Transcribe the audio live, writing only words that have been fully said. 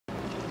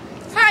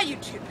my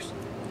YouTubers.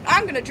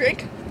 I'm gonna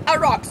drink a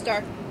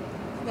Rockstar.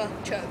 Well,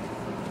 chug.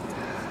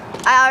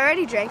 I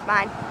already drank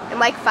mine in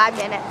like 5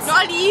 minutes.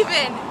 Not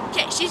even.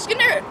 Okay, she's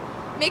gonna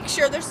make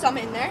sure there's some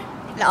in there.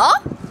 No?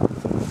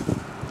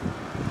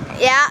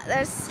 Yeah,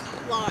 there's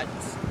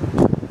Lots.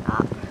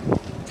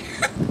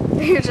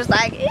 You're just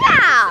like,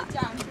 yeah. Sit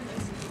down for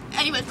this.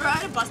 Anyways, we're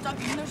at a bus stop.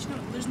 Even though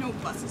there's no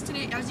buses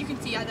today, as you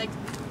can see, I like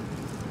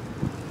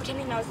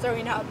pretending I was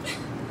throwing up.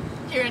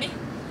 You ready?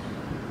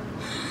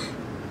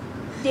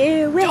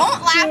 Do it.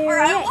 Don't laugh, or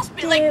I almost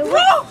be like,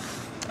 whoa!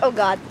 Oh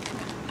God.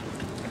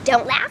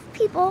 Don't laugh,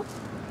 people.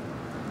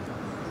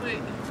 Wait,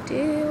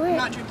 Do I'm it.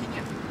 not drinking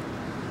yet.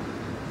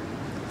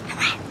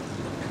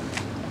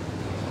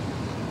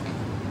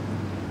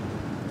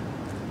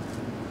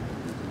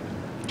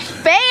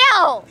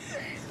 Fail!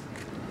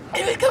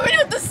 It was coming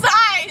out the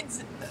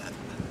sides.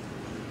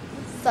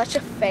 Such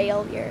a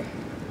failure.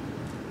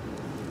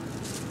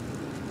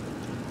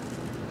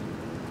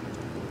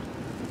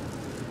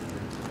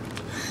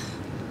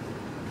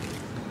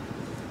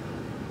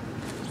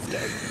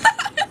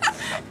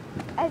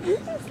 As you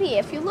can see,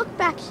 if you look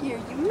back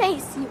here, you may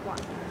see one.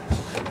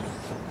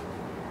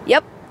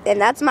 Yep, and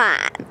that's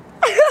mine.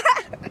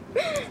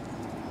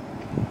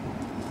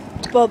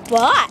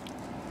 Bye-bye.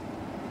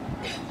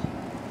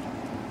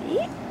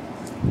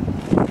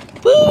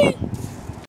 Bye.